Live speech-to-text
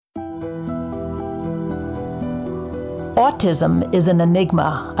Autism is an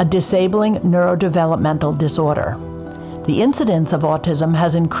enigma, a disabling neurodevelopmental disorder. The incidence of autism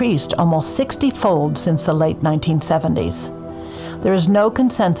has increased almost 60-fold since the late 1970s. There is no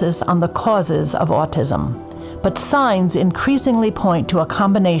consensus on the causes of autism, but signs increasingly point to a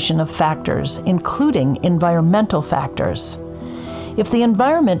combination of factors, including environmental factors. If the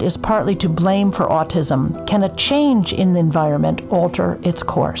environment is partly to blame for autism, can a change in the environment alter its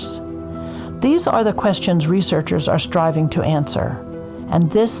course? These are the questions researchers are striving to answer, and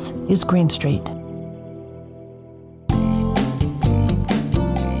this is Green Street.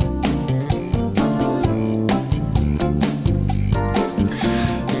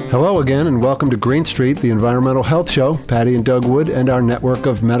 Hello again, and welcome to Green Street, the environmental health show. Patti and Doug Wood and our network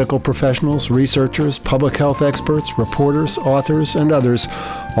of medical professionals, researchers, public health experts, reporters, authors, and others,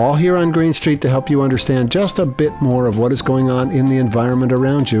 all here on Green Street to help you understand just a bit more of what is going on in the environment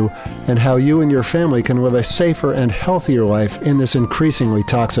around you and how you and your family can live a safer and healthier life in this increasingly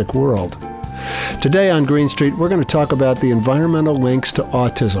toxic world. Today on Green Street, we're going to talk about the environmental links to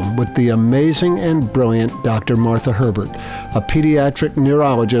autism with the amazing and brilliant Dr. Martha Herbert, a pediatric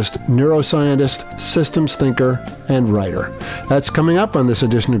neurologist, neuroscientist, systems thinker, and writer. That's coming up on this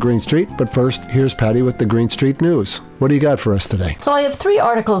edition of Green Street, but first, here's Patti with the Green Street News. What do you got for us today? So I have 3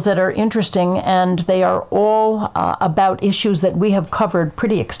 articles that are interesting, and they are all about issues that we have covered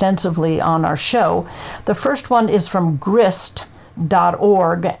pretty extensively on our show. The first one is from GRIST.org,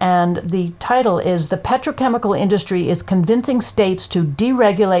 and the title is "The Petrochemical Industry is Convincing States to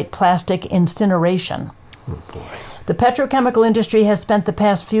Deregulate Plastic Incineration." Oh boy. The petrochemical industry has spent the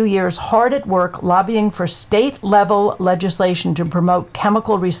past few years hard at work lobbying for state-level legislation to promote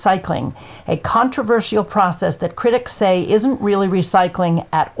chemical recycling, a controversial process that critics say isn't really recycling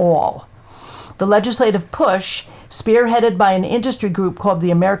at all. The legislative push, spearheaded by an industry group called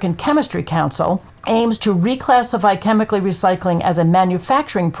the American Chemistry Council, aims to reclassify chemically recycling as a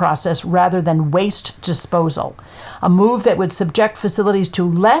manufacturing process rather than waste disposal, a move that would subject facilities to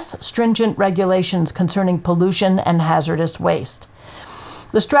less stringent regulations concerning pollution and hazardous waste.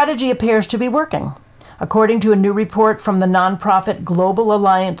 The strategy appears to be working. According to a new report from the nonprofit Global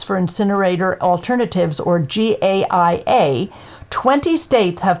Alliance for Incinerator Alternatives, or GAIA, 20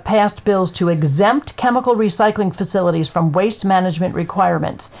 states have passed bills to exempt chemical recycling facilities from waste management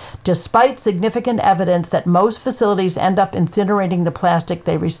requirements, despite significant evidence that most facilities end up incinerating the plastic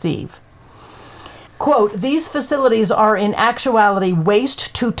they receive. Quote, "These facilities are in actuality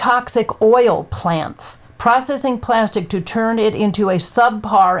waste-to-toxic oil plants, processing plastic to turn it into a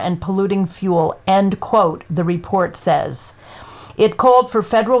subpar and polluting fuel," end quote, the report says. It called for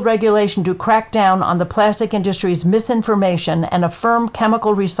federal regulation to crack down on the plastic industry's misinformation and affirm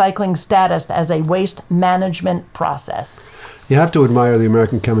chemical recycling status as a waste management process. You have to admire the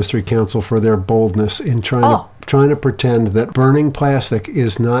American Chemistry Council for their boldness in trying to pretend that burning plastic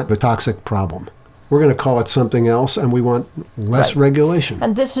is not a toxic problem. We're going to call it something else, and we want less regulation.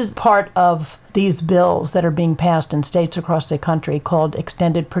 And this is part of these bills that are being passed in states across the country called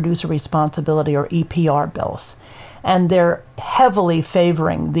Extended Producer Responsibility, or EPR bills. And they're heavily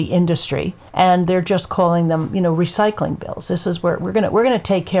favoring the industry, and they're just calling them, recycling bills. This is where we're going to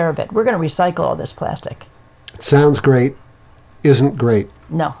take care of it. We're going to recycle all this plastic. It sounds great. Isn't great.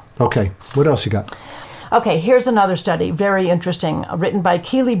 No. Okay. What else you got? Okay, here's another study, very interesting, written by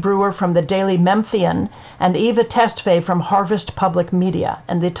Keely Brewer from the Daily Memphian and Eva Testfay from Harvest Public Media.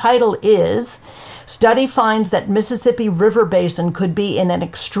 And the title is, "Study Finds That Mississippi River Basin Could Be in an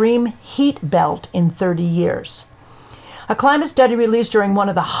Extreme Heat Belt in 30 Years." A climate study released during one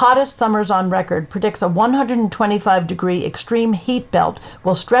of the hottest summers on record predicts a 125-degree extreme heat belt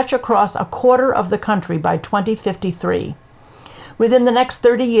will stretch across a quarter of the country by 2053. Within the next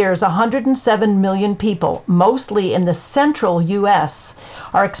 30 years, 107 million people, mostly in the central U.S.,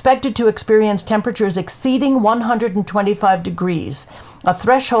 are expected to experience temperatures exceeding 125 degrees, a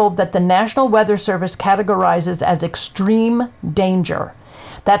threshold that the National Weather Service categorizes as extreme danger.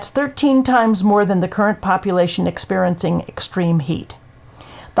 That's 13 times more than the current population experiencing extreme heat.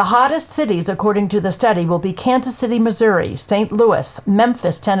 The hottest cities, according to the study, will be Kansas City, Missouri, St. Louis,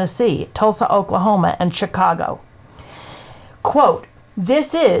 Memphis, Tennessee, Tulsa, Oklahoma, and Chicago. Quote,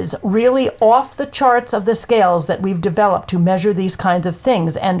 "This is really off the charts of the scales that we've developed to measure these kinds of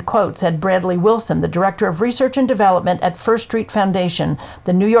things," end quote, said Bradley Wilson, the Director of Research and Development at First Street Foundation,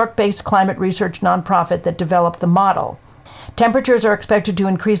 the New York-based climate research nonprofit that developed the model. Temperatures are expected to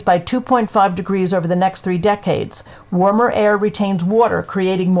increase by 2.5 degrees over the next 3 decades. Warmer air retains water,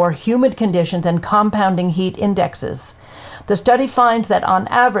 creating more humid conditions and compounding heat indexes. The study finds that on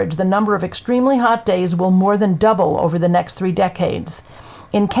average, the number of extremely hot days will more than double over the next 3 decades.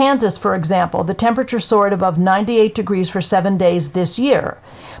 In Kansas, for example, the temperature soared above 98 degrees for 7 days this year.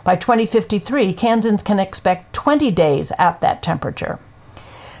 By 2053, Kansans can expect 20 days at that temperature.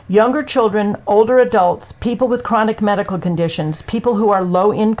 Younger children, older adults, people with chronic medical conditions, people who are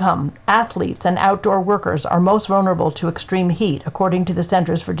low income, athletes, and outdoor workers are most vulnerable to extreme heat, according to the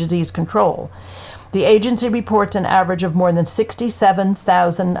Centers for Disease Control. The agency reports an average of more than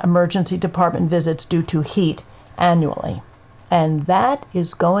 67,000 emergency department visits due to heat annually. And that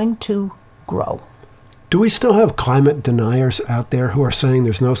is going to grow. Do we still have climate deniers out there who are saying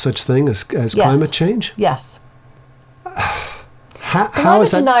there's no such thing as Yes. climate change? Yes.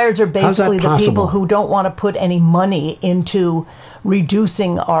 Climate deniers are basically the possible? people who don't want to put any money into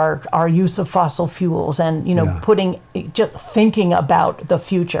reducing our use of fossil fuels and, just thinking about the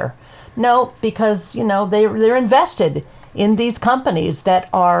future. No, because, they're invested in these companies that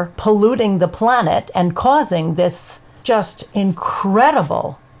are polluting the planet and causing this just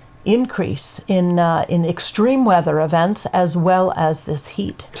incredible increase in extreme weather events as well as this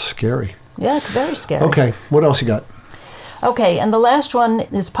heat. Scary. Yeah, it's very scary. Okay, what else you got? Okay, and the last one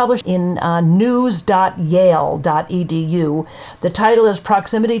is published in news.yale.edu. The title is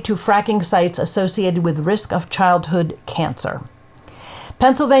Proximity to Fracking Sites Associated with Risk of Childhood Cancer.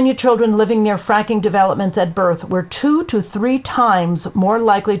 Pennsylvania children living near fracking developments at birth were 2 to 3 times more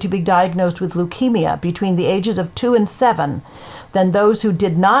likely to be diagnosed with leukemia between the ages of 2 and 7 than those who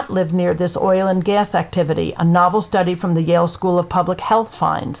did not live near this oil and gas activity, a novel study from the Yale School of Public Health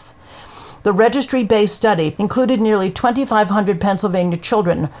finds. The registry-based study included nearly 2,500 Pennsylvania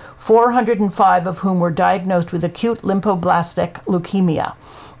children, 405 of whom were diagnosed with acute lymphoblastic leukemia,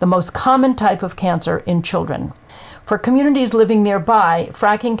 the most common type of cancer in children. For communities living nearby,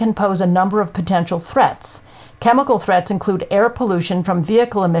 fracking can pose a number of potential threats. Chemical threats include air pollution from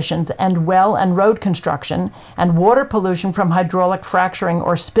vehicle emissions and well and road construction, and water pollution from hydraulic fracturing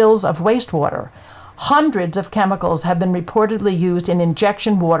or spills of wastewater. Hundreds of chemicals have been reportedly used in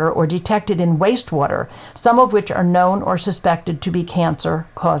injection water or detected in wastewater, some of which are known or suspected to be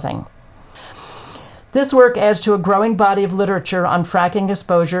cancer-causing. This work adds to a growing body of literature on fracking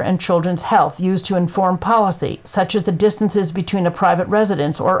exposure and children's health used to inform policy, such as the distances between a private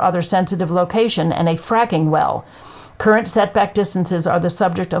residence or other sensitive location and a fracking well. Current setback distances are the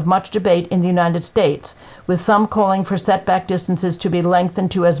subject of much debate in the United States, with some calling for setback distances to be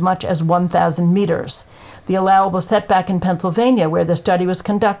lengthened to as much as 1,000 meters. The allowable setback in Pennsylvania, where the study was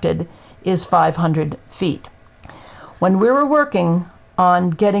conducted, is 500 feet. When we were working on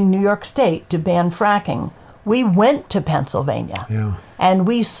getting New York State to ban fracking, we went to Pennsylvania, and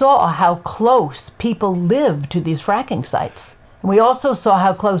we saw how close people live to these fracking sites. We also saw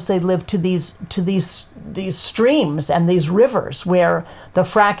how close they live to these streams and these rivers where the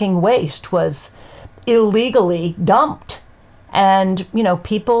fracking waste was illegally dumped. And,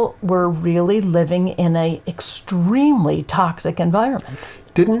 people were really living in an extremely toxic environment.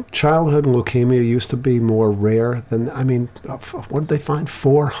 Didn't childhood leukemia used to be more rare than, what did they find,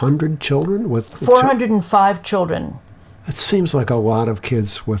 400 children? 405 children. It seems like a lot of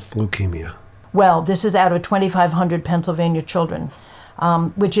kids with leukemia. Well, this is out of 2,500 Pennsylvania children,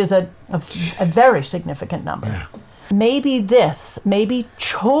 which is a very significant number. Yeah. Maybe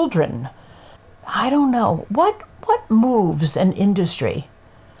children, I don't know. What moves an industry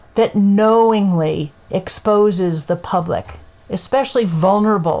that knowingly exposes the public, especially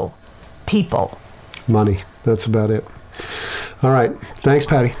vulnerable people? Money. That's about it. All right. Thanks,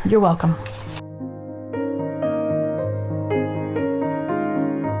 Patti. You're welcome.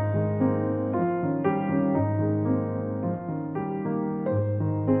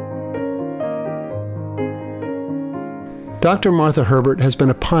 Dr. Martha Herbert has been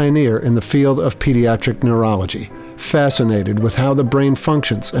a pioneer in the field of pediatric neurology, fascinated with how the brain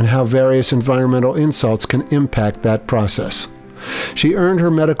functions and how various environmental insults can impact that process. She earned her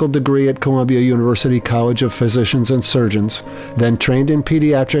medical degree at Columbia University College of Physicians and Surgeons, then trained in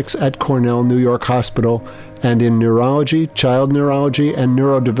pediatrics at Cornell New York Hospital, and in neurology, child neurology, and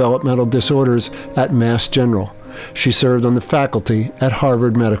neurodevelopmental disorders at Mass General. She served on the faculty at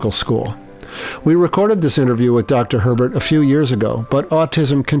Harvard Medical School. We recorded this interview with Dr. Herbert a few years ago, but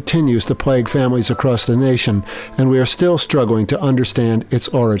autism continues to plague families across the nation, and we are still struggling to understand its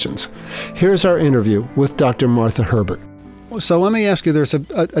origins. Here's our interview with Dr. Martha Herbert. So let me ask you, there's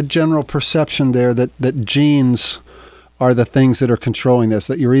a general perception there that genes are the things that are controlling this,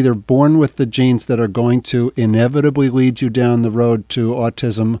 that you're either born with the genes that are going to inevitably lead you down the road to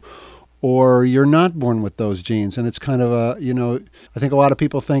autism, or you're not born with those genes. And it's kind of I think a lot of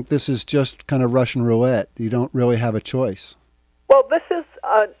people think this is just kind of Russian roulette. You don't really have a choice. Well, this is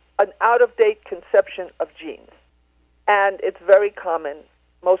an out-of-date conception of genes, and it's very common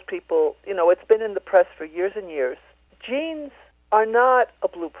most people, it's been in the press for years and years. Genes are not a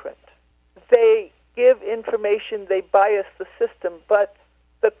blueprint. They give information, they bias the system, but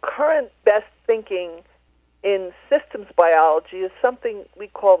the current best thinking in systems biology is something we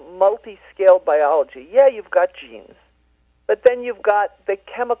call multi-scale biology. Yeah, you've got genes, but then you've got the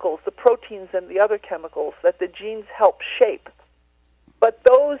chemicals, the proteins and the other chemicals that the genes help shape. But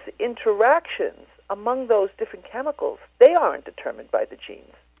those interactions among those different chemicals, they aren't determined by the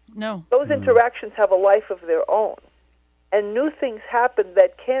genes. No. Those interactions have a life of their own. And new things happen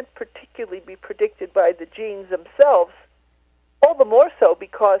that can't particularly be predicted by the genes themselves, all the more so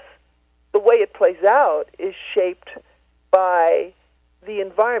because the way it plays out is shaped by the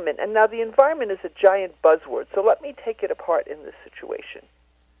environment. And now the environment is a giant buzzword, so let me take it apart in this situation.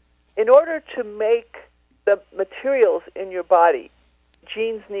 In order to make the materials in your body,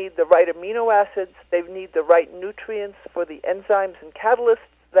 genes need the right amino acids, they need the right nutrients for the enzymes and catalysts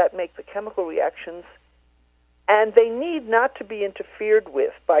that make the chemical reactions, and they need not to be interfered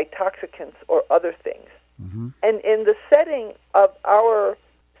with by toxicants or other things. Mm-hmm. And in the setting of our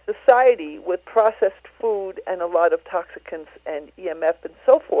society with processed food and a lot of toxicants and EMF and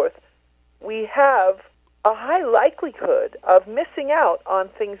so forth, we have a high likelihood of missing out on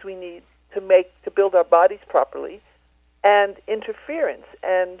things we need to build our bodies properly, and interference.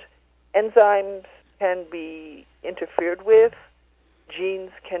 And enzymes can be interfered with,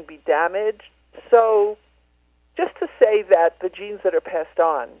 genes can be damaged. So just to say that the genes that are passed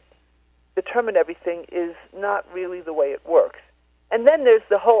on determine everything is not really the way it works. And then there's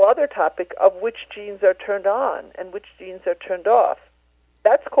the whole other topic of which genes are turned on and which genes are turned off.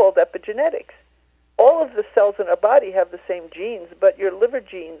 That's called epigenetics. All of the cells in our body have the same genes, but your liver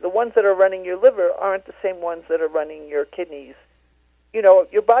genes, the ones that are running your liver, aren't the same ones that are running your kidneys.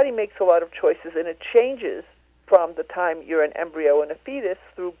 Your body makes a lot of choices, and it changes from the time you're an embryo and a fetus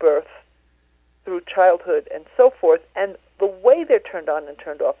through birth, through childhood, and so forth. And the way they're turned on and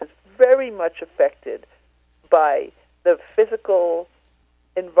turned off is very much affected by the physical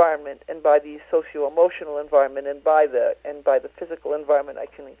environment and by the socio-emotional environment and by the physical environment. I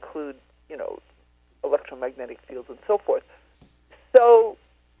can include, electromagnetic fields and so forth. So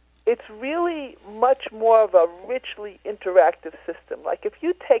it's really much more of a richly interactive system. Like if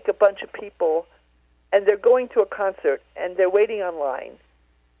you take a bunch of people and they're going to a concert and they're waiting online,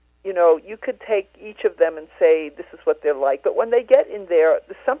 you could take each of them and say this is what they're like. But when they get in there,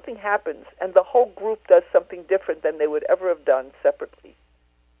 something happens and the whole group does something different than they would ever have done separately.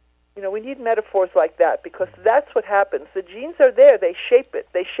 We need metaphors like that because that's what happens. The genes are there. They shape it.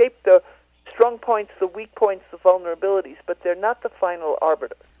 They shape the strong points, the weak points, the vulnerabilities, but they're not the final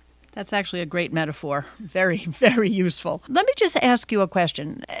arbiter. That's actually a great metaphor. Very, very useful. Let me just ask you a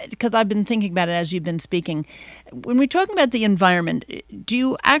question, because I've been thinking about it as you've been speaking. When we're talking about the environment, do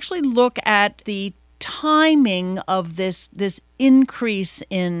you actually look at the timing of this increase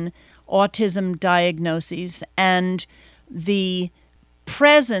in autism diagnoses and the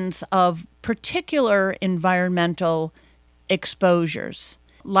presence of particular environmental exposures,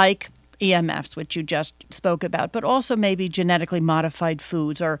 like EMFs, which you just spoke about, but also maybe genetically modified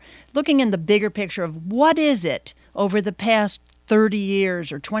foods, or looking in the bigger picture of what is it over the past 30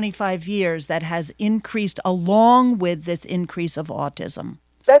 years or 25 years that has increased along with this increase of autism?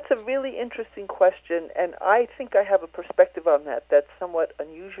 That's a really interesting question, and I think I have a perspective on that that's somewhat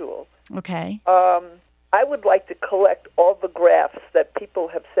unusual. Okay. I would like to collect all the graphs that people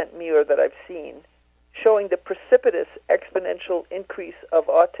have sent me or that I've seen showing the precipitous exponential increase of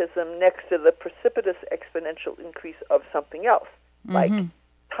autism next to the precipitous exponential increase of something else, like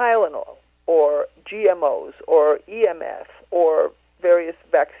Tylenol or GMOs or EMF or various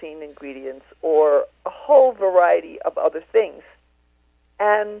vaccine ingredients or a whole variety of other things.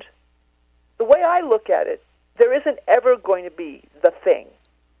 And the way I look at it, there isn't ever going to be the thing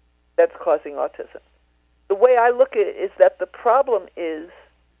that's causing autism. The way I look at it is that the problem is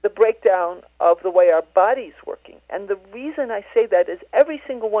the breakdown of the way our body's working. And the reason I say that is every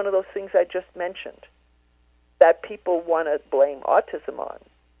single one of those things I just mentioned that people want to blame autism on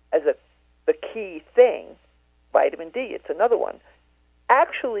as the key thing, vitamin D, it's another one,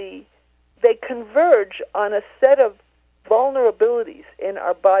 actually they converge on a set of vulnerabilities in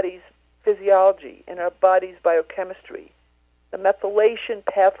our body's physiology, in our body's biochemistry. The methylation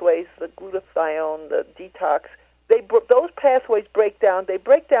pathways, the glutathione, the detox, those pathways break down. They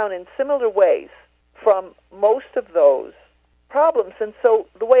break down in similar ways from most of those problems. And so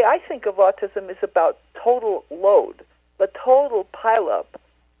the way I think of autism is about total load, the total pileup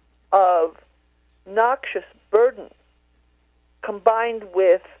of noxious burden combined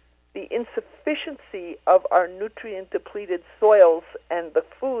with the insufficiency of our nutrient-depleted soils and the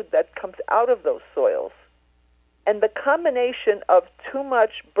food that comes out of those soils, and the combination of too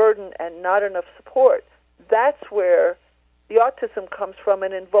much burden and not enough support, that's where the autism comes from.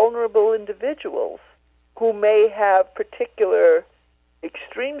 And in vulnerable individuals who may have particular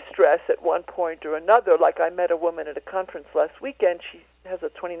extreme stress at one point or another, like I met a woman at a conference last weekend. She has a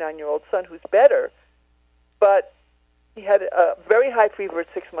 29-year-old son who's better, but he had a very high fever at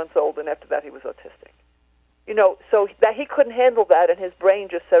 6 months old, and after that he was autistic. So that he couldn't handle that, and his brain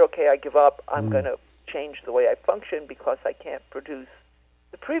just said, okay, I give up. I'm going to change the way I function because I can't produce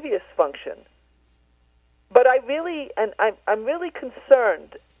the previous function. But I'm really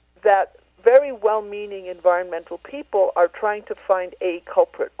concerned that very well-meaning environmental people are trying to find a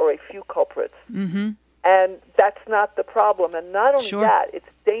culprit or a few culprits. Mm-hmm. And that's not the problem. And not only Sure. that, it's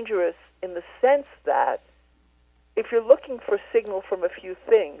dangerous in the sense that if you're looking for signal from a few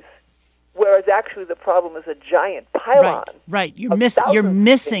things, whereas actually the problem is a giant pylon. Right. You're of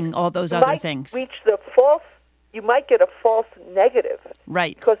missing things, all those you other might things. You might get a false negative.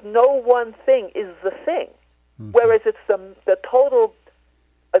 Right. Because no one thing is the thing. Mm-hmm. Whereas it's the total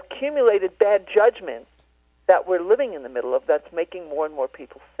accumulated bad judgment that we're living in the middle of that's making more and more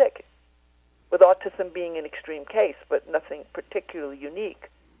people sick, with autism being an extreme case, but nothing particularly unique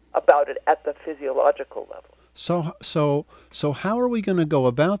about it at the physiological level. So how are we going to go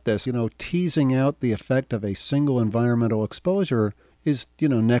about this? Teasing out the effect of a single environmental exposure is,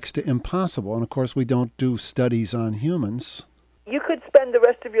 next to impossible. And of course, we don't do studies on humans. You could spend the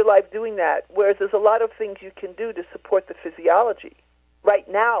rest of your life doing that, whereas there's a lot of things you can do to support the physiology. Right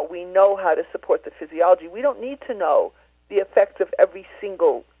now, we know how to support the physiology. We don't need to know the effects of every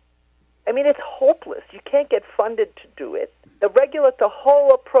single... it's hopeless. You can't get funded to do it. The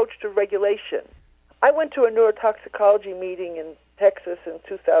whole approach to regulation. I went to a neurotoxicology meeting in Texas in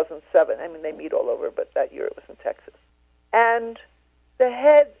 2007. They meet all over, but that year it was in Texas. And the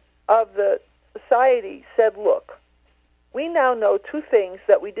head of the society said, look, we now know two things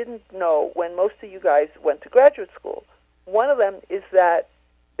that we didn't know when most of you guys went to graduate school. One of them is that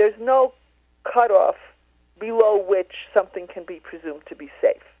there's no cutoff below which something can be presumed to be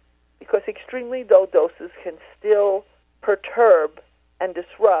safe, because extremely low doses can still perturb and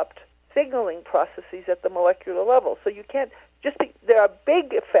disrupt signaling processes at the molecular level. So you can't there are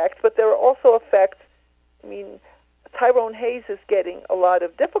big effects, but there are also effects. Tyrone Hayes is getting a lot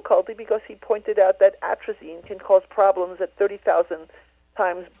of difficulty because he pointed out that atrazine can cause problems at 30,000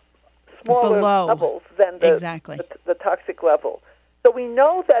 times smaller levels than the toxic level. So we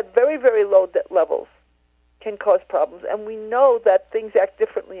know that very, very low levels can cause problems, and we know that things act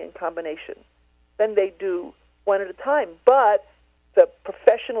differently in combination than they do one at a time. But the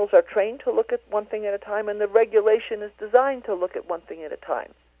professionals are trained to look at one thing at a time, and the regulation is designed to look at one thing at a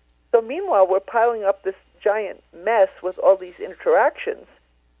time. So meanwhile, we're piling up this giant mess with all these interactions,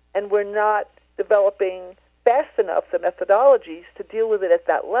 and we're not developing fast enough the methodologies to deal with it at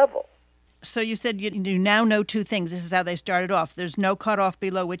that level. So you said you now know two things. This is how they started off. There's no cutoff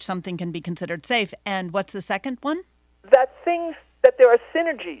below which something can be considered safe. And what's the second one? That there are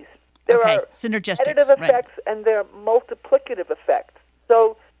synergies. There are synergistics, additive effects, and there are multiplicative effects.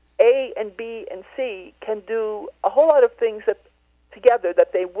 So A and B and C can do a whole lot of things together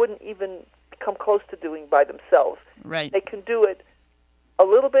that they wouldn't even come close to doing by themselves. Right. They can do it a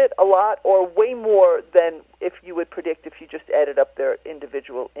little bit, a lot, or way more than if you would predict if you just added up their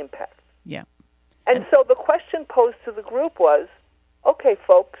individual impact. Yeah. And so the question posed to the group was, okay,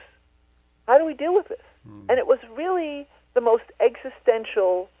 folks, how do we deal with this? And it was really the most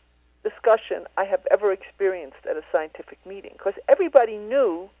existential discussion I have ever experienced at a scientific meeting, because everybody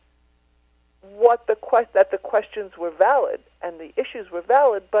knew that the questions were valid and the issues were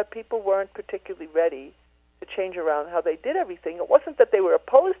valid, but people weren't particularly ready to change around how they did everything. It wasn't that they were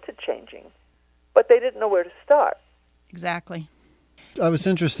opposed to changing, but they didn't know where to start. Exactly. I was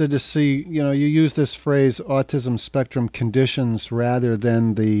interested to see, you use this phrase autism spectrum conditions rather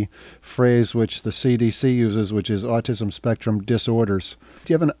than the phrase which the CDC uses, which is autism spectrum disorders.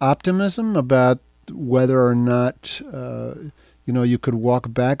 Do you have an optimism about whether or not, you could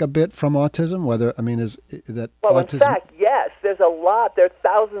walk back a bit from autism? Is that Well, autism? In fact, yes, there's a lot. There are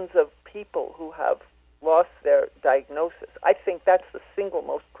thousands of people who have lost their diagnosis. I think that's the single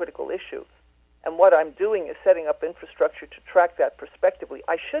most critical issue. And what I'm doing is setting up infrastructure to track that prospectively.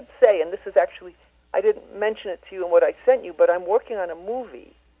 I should say, and this is actually, I didn't mention it to you in what I sent you, but I'm working on a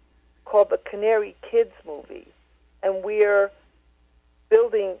movie called the Canary Kids movie. And we're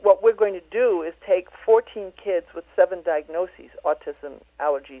building, what we're going to do is take 14 kids with 7 diagnoses: autism,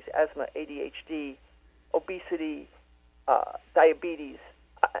 allergies, asthma, ADHD, obesity, diabetes.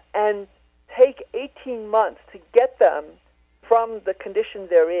 and take 18 months to get them from the condition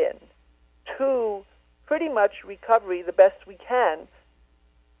they're in to pretty much recovery the best we can,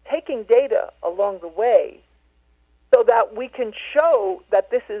 taking data along the way so that we can show that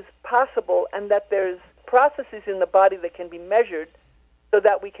this is possible and that there's processes in the body that can be measured so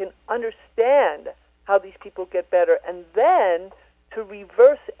that we can understand how these people get better, and then to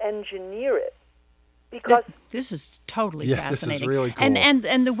reverse engineer it. Because this is totally fascinating. This is really cool.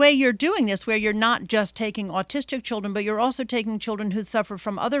 And the way you're doing this, where you're not just taking autistic children, but you're also taking children who suffer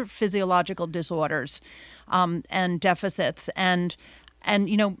from other physiological disorders and deficits, and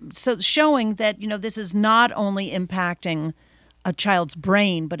so showing that this is not only impacting a child's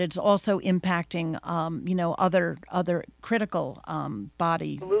brain, but it's also impacting other critical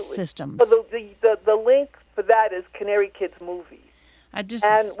body Absolutely. systems. So the link for that is Canary Kids movie.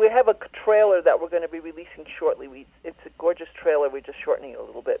 And we have a trailer that we're going to be releasing shortly. It's a gorgeous trailer. We're just shortening it a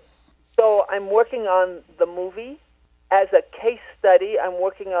little bit. So I'm working on the movie as a case study. I'm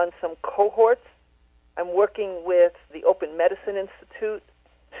working on some cohorts. I'm working with the Open Medicine Institute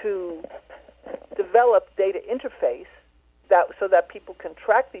to develop data interface so that people can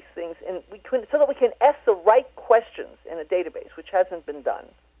track these things, and so that we can ask the right questions in a database, which hasn't been done.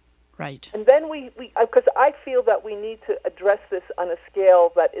 Right. And then because I feel that we need to address this on a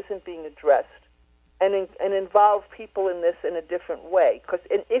scale that isn't being addressed, and involve people in this in a different way. Because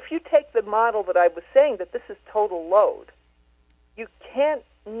if you take the model that I was saying, that this is total load, you can't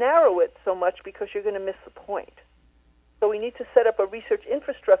narrow it so much because you're going to miss the point. So we need to set up a research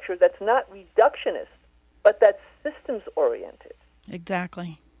infrastructure that's not reductionist, but that's systems-oriented.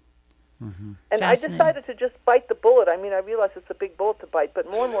 Exactly. Mm-hmm. And I decided to just bite the bullet. I mean, I realize it's a big bullet to bite, but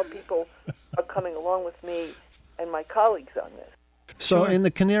more and more people are coming along with me and my colleagues on this. So in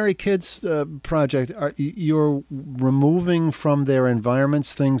the Canary Kids project, you're removing from their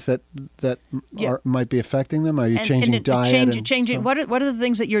environments things that might be affecting them? Are you changing diet? Changing. What are the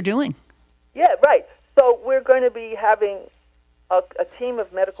things that you're doing? Yeah, right. So we're going to be having a team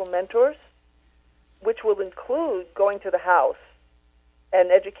of medical mentors, which will include going to the house and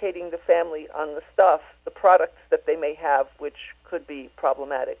educating the family on the products that they may have, which could be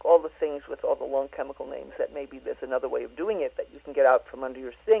problematic. All the things with all the long chemical names that maybe there's another way of doing it that you can get out from under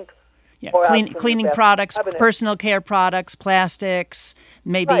your sink. Yeah, or cleaning products, cabinet. Personal care products, plastics,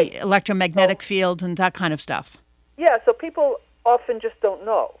 maybe Right. electromagnetic fields and that kind of stuff. Yeah, so people often just don't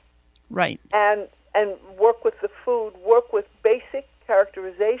know. Right. And work with the food, work with basic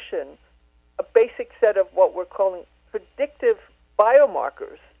characterization, a basic set of what we're calling predictive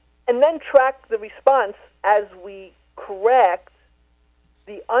biomarkers, and then track the response as we correct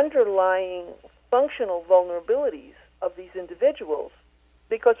the underlying functional vulnerabilities of these individuals.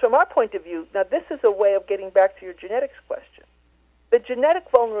 Because from our point of view, now this is a way of getting back to your genetics question. The genetic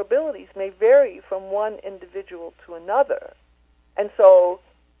vulnerabilities may vary from one individual to another. And so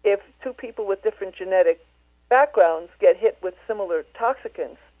if two people with different genetic backgrounds get hit with similar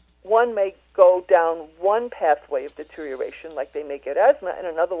toxicants, one may go down one pathway of deterioration, like they may get asthma, and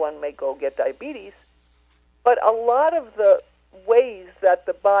another one may go get diabetes. But a lot of the ways that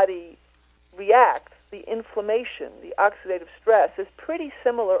the body reacts, the inflammation, the oxidative stress, is pretty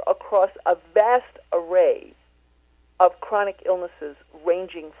similar across a vast array of chronic illnesses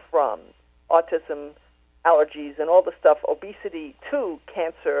ranging from autism, allergies, and all the stuff, obesity, to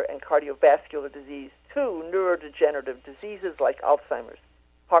cancer and cardiovascular disease, to neurodegenerative diseases like Alzheimer's,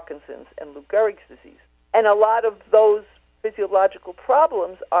 Parkinson's, and Lou Gehrig's disease. And a lot of those physiological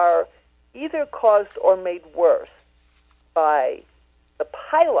problems are either caused or made worse by the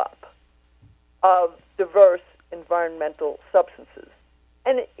pileup of diverse environmental substances.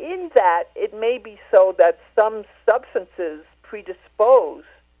 And in that, it may be so that some substances predispose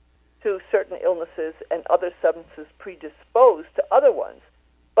to certain illnesses and other substances predispose to other ones.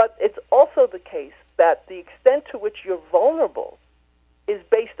 But it's also the case that the extent to which you're vulnerable is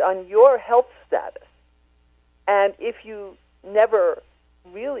based on your health status. And if you never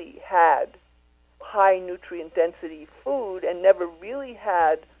really had high nutrient density food and never really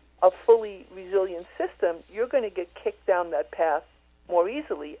had a fully resilient system, you're going to get kicked down that path more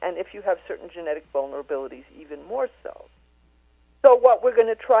easily. And if you have certain genetic vulnerabilities, even more so. So what we're going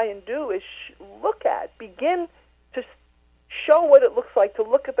to try and do is begin to show what it looks like to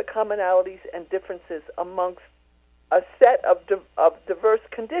look at the commonalities and differences amongst a set of diverse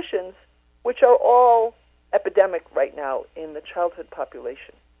conditions, which are all epidemic right now in the childhood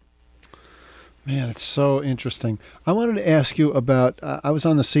population. Man, it's so interesting. I wanted to ask you about, I was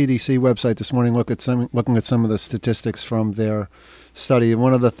on the CDC website this morning looking at some of the statistics from their study. And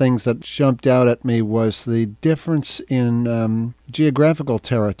one of the things that jumped out at me was the difference in geographical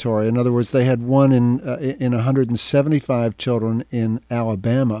territory. In other words, they had one in 175 children in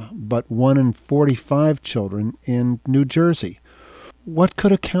Alabama, but one in 45 children in New Jersey. What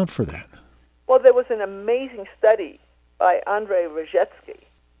could account for that? Well, there was an amazing study by Andrei Rozhetsky.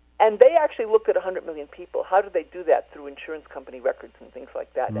 And they actually looked at 100 million people. How did they do that? Through insurance company records and things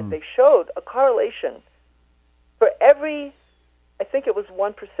like that. And they showed a correlation for every, I think it was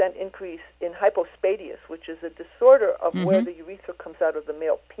 1% increase in hypospadias, which is a disorder of where the urethra comes out of the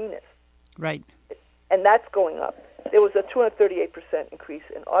male penis. Right. And that's going up. There was a 238% increase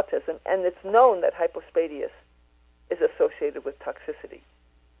in autism, and it's known that hypospadias is associated with toxicity.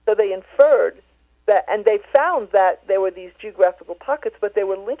 So they inferred that, and they found that there were these geographical pockets, but they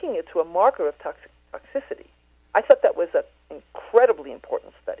were linking it to a marker of toxicity. I thought that was an incredibly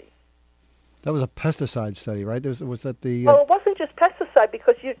important study. That was a pesticide study, right? Was that the? Well, it wasn't just pesticide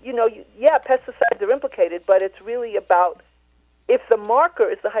because pesticides are implicated, but it's really about if the marker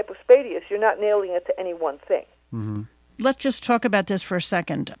is the hypospadias, you're not nailing it to any one thing. Mm-hmm. Let's just talk about this for a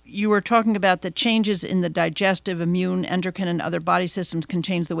second. You were talking about the changes in the digestive, immune, endocrine, and other body systems can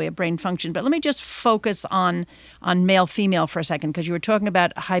change the way a brain functions. But let me just focus on male-female for a second, because you were talking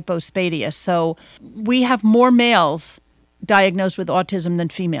about hypospadia. So we have more males diagnosed with autism than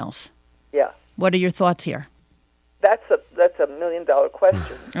females. Yeah. What are your thoughts here? That's a $1 million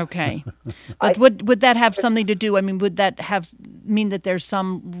question. Okay. But would that have something to do, would that mean that there's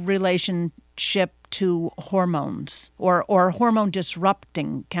some relationship to hormones or hormone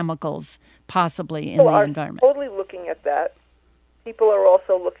disrupting chemicals possibly in the environment? People are totally looking at that. People are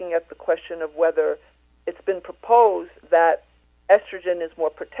also looking at the question of whether it's been proposed that estrogen is more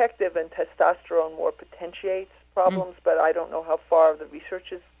protective and testosterone more potentiates problems, but I don't know how far the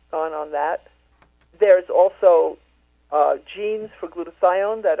research has gone on that. There's also genes for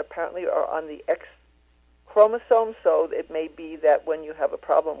glutathione that apparently are on the X chromosome, so it may be that when you have a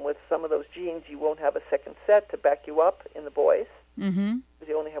problem with some of those genes, you won't have a second set to back you up in the boys, because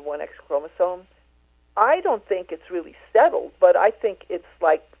you only have one X chromosome. I don't think it's really settled, but I think it's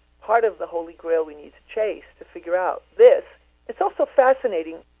like part of the holy grail we need to chase to figure out this. It's also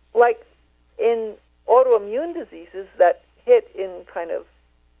fascinating, like in autoimmune diseases that hit in kind of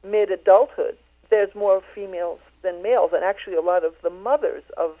mid-adulthood, there's more females than males, and actually a lot of the mothers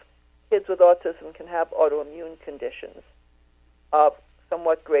of kids with autism can have autoimmune conditions of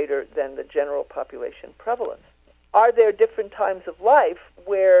somewhat greater than the general population prevalence. Are there different times of life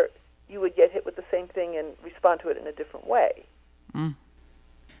where you would get hit with the same thing and respond to it in a different way?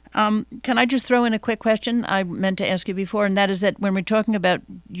 Can I just throw in a quick question I meant to ask you before, and that is that when we're talking about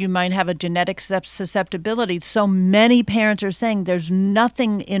you might have a genetic susceptibility, so many parents are saying there's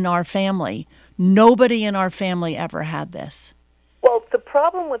nothing in our family. Nobody in our family ever had this. Well, the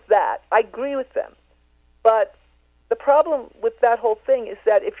problem with that, I agree with them, but the problem with that whole thing is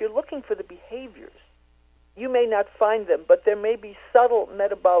that if you're looking for the behaviors, you may not find them, but there may be subtle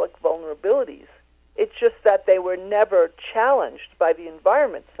metabolic vulnerabilities. It's just that they were never challenged by the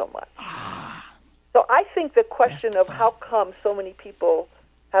environment so much. So I think the question of how come so many people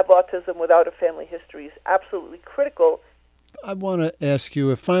have autism without a family history is absolutely critical. I want to ask you,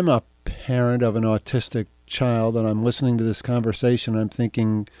 if I'm a parent of an autistic child and I'm listening to this conversation, I'm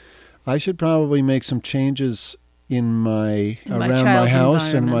thinking I should probably make some changes around my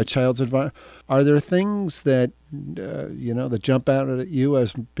house and my child's environment. Are there things that that jump out at you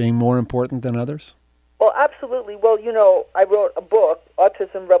as being more important than others? Well, absolutely. Well, I wrote a book,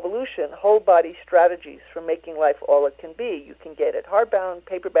 Autism Revolution, Whole Body Strategies for Making Life All It Can Be. You can get it hardbound,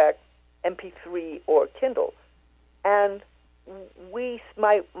 paperback, MP3, or Kindle. And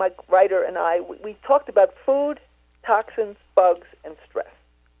my writer and I, we talked about food, toxins, bugs, and stress.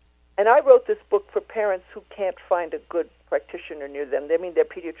 And I wrote this book for parents who can't find a good practitioner near them. Their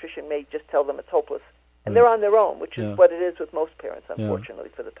pediatrician may just tell them it's hopeless. And they're on their own, which is what it is with most parents, unfortunately,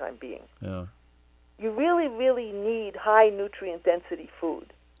 for the time being. Yeah. You really, really need high nutrient density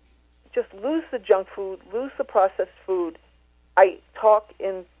food. Just lose the junk food, lose the processed food. I talk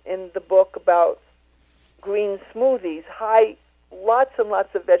in the book about green smoothies, lots and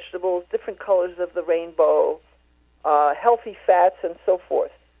lots of vegetables, different colors of the rainbow, healthy fats, and so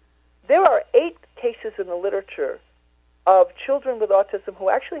forth. There are 8 cases in the literature of children with autism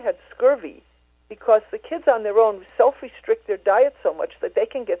who actually had scurvy because the kids on their own self-restrict their diet so much that they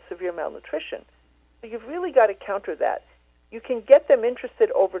can get severe malnutrition. So you've really got to counter that. You can get them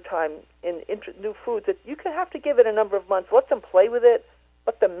interested over time in new foods. That you can have to give it a number of months. Let them play with it.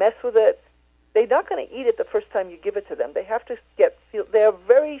 Let them mess with it. they're not going to eat it the first time you give it to them. They have to they're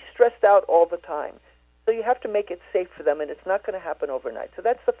very stressed out all the time. So you have to make it safe for them, and it's not going to happen overnight. So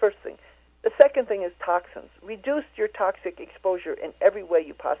that's the first thing. The second thing is toxins. Reduce your toxic exposure in every way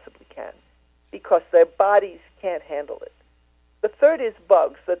you possibly can, because their bodies can't handle it. The third is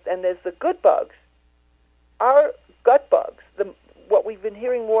bugs, and there's the good bugs. Our gut bugs, what we've been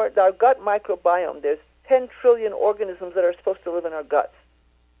hearing more, our gut microbiome, there's 10 trillion organisms that are supposed to live in our guts.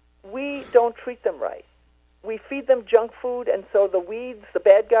 We don't treat them right. We feed them junk food, and so the weeds, the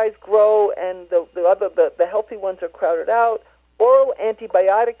bad guys grow, and the healthy ones are crowded out. Oral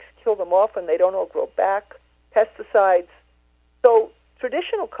antibiotics kill them off, and they don't all grow back. Pesticides. So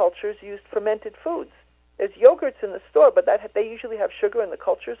traditional cultures used fermented foods. There's yogurts in the store, but they usually have sugar, and the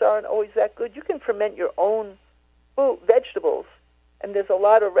cultures aren't always that good. You can ferment your own food, vegetables, and there's a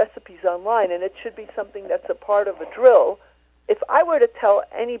lot of recipes online, and it should be something that's a part of a drill. If I were to tell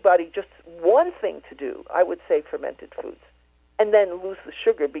anybody just one thing to do, I would say fermented foods, and then lose the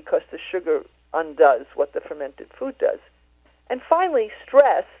sugar, because the sugar undoes what the fermented food does. And finally,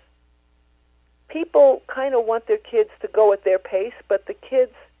 stress. People kind of want their kids to go at their pace, but the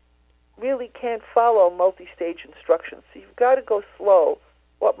kids really can't follow multi-stage instructions. So you've got to go slow.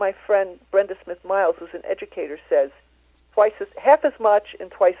 What my friend Brenda Smith-Miles, who's an educator, says, half as much in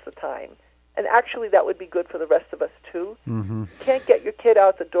twice the time. And actually, that would be good for the rest of us, too. Mm-hmm. You can't get your kid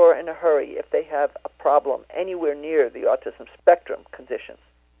out the door in a hurry if they have a problem anywhere near the autism spectrum conditions.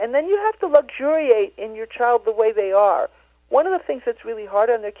 And then you have to luxuriate in your child the way they are. One of the things that's really hard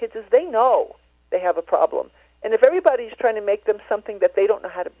on their kids is they know they have a problem. And if everybody's trying to make them something that they don't know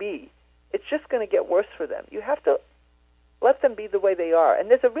how to be, it's just going to get worse for them. You have to let them be the way they are. And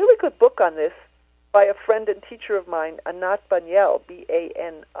there's a really good book on this by a friend and teacher of mine, Anat Baniel,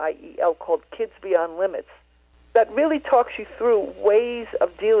 Baniel, called Kids Beyond Limits, that really talks you through ways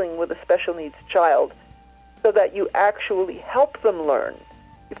of dealing with a special needs child so that you actually help them learn.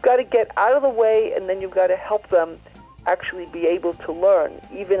 You've got to get out of the way, and then you've got to help them actually be able to learn,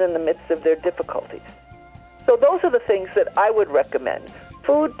 even in the midst of their difficulties. So those are the things that I would recommend.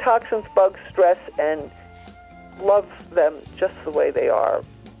 Food, toxins, bugs, stress, and love them just the way they are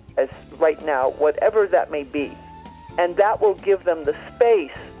as right now, whatever that may be. And that will give them the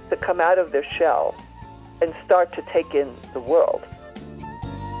space to come out of their shell and start to take in the world.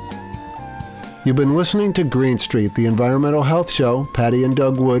 You've been listening to Green Street, the Environmental Health Show, Patti and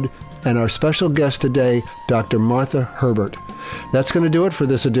Doug Wood, and our special guest today, Dr. Martha Herbert. That's going to do it for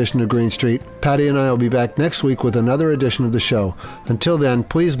this edition of Green Street. Patti and I will be back next week with another edition of the show. Until then,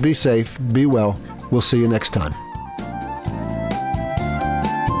 please be safe, be well. We'll see you next time.